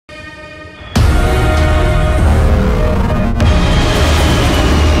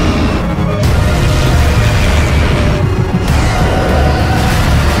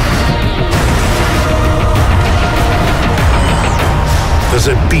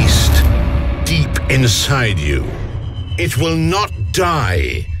beast deep inside you. It will not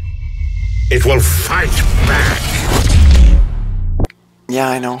die. It will fight back. Yeah,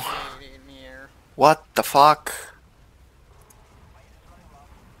 I know. What the fuck?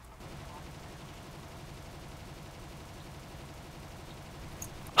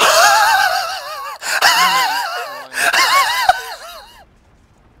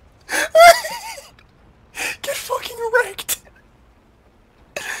 Get fucking wrecked!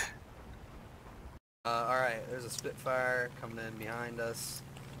 Alright, there's a Spitfire coming in behind us.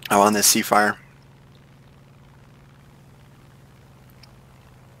 Oh, on this Seafire.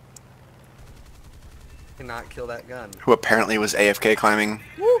 Cannot kill that gun. Who apparently was AFK climbing.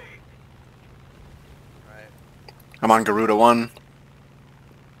 Woo! Right. I'm on Garuda 1.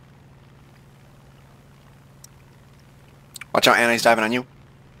 Watch out, Anna, he's diving on you.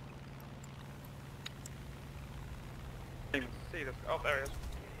 See this. Oh, there he is.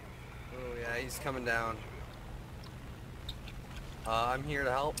 Oh yeah, he's coming down. I'm here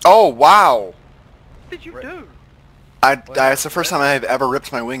to help. Oh, wow! What did you do? It's the first time I've ever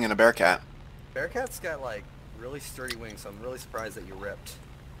ripped my wing in a Bearcat. Bearcat's got like really sturdy wings, so I'm really surprised that you ripped.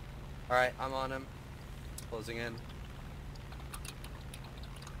 Alright, I'm on him. Closing in.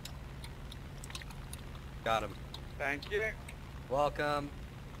 Got him. Thank you. Welcome.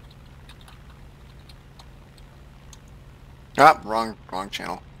 Ah, wrong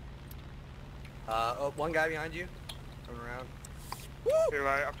channel. Oh, one guy behind you. Coming around. Too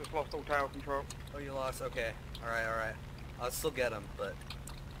late, I've just lost all tail control. Oh, you lost? Okay. Alright, alright. I'll still get him, but...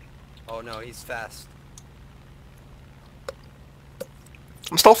 Oh no, he's fast.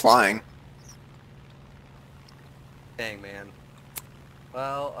 I'm still flying. Dang, man.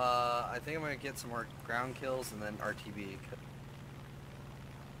 Well, I think I'm gonna get some more ground kills and then RTB.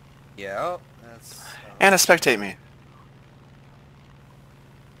 Yeah, oh, that's... Anna, spectate me.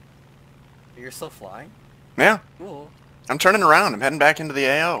 You're still flying? Yeah. Cool. I'm turning around. I'm heading back into the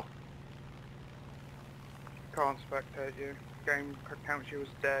AO. Can't spectate you. Game counts you as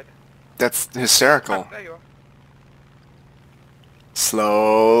dead. That's hysterical. Oh, there you are.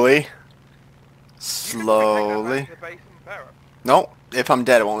 Slowly. You can take Slowly. that back to the base and repair it. Nope. If I'm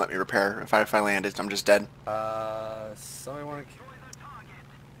dead, it won't let me repair. If I land it, I'm just dead. Somebody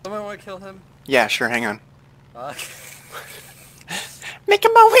wanna kill him? Yeah, sure. Hang on. Uh,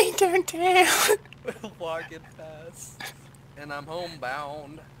 Making my way downtown. walking past. And I'm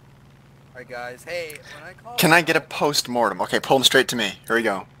homebound. Alright guys, hey, when I call... Can I get a post-mortem? Okay, pull him straight to me. Here we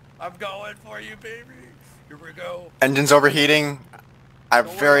go. I'm going for you, baby! Here we go. Engine's overheating. I have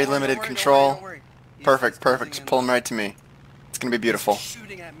Don't worry, very don't worry, limited don't worry, control. don't worry. He's Perfect, closing perfect. Just in. pull him right to me. It's gonna be beautiful. He's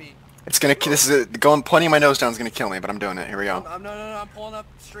shooting at me. It's gonna. This is going. Pointing my nose down is gonna kill me, but I'm doing it. Here we go. No, I'm pulling up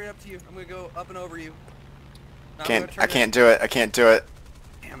straight up to you. I'm gonna go up and over you. Now I'm Can't. gonna turn I can't do it. I can't do it.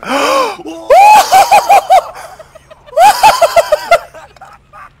 Damn it.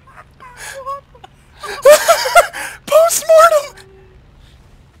 Post-mortem.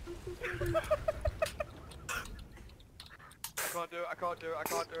 I can't do it, I can't do it, I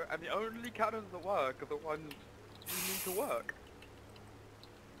can't do it. And the only cannons that work are the ones you need to work.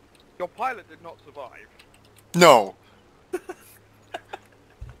 Your pilot did not survive. No.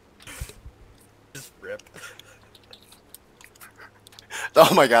 Just rip.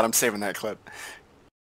 Oh my god, I'm saving that clip.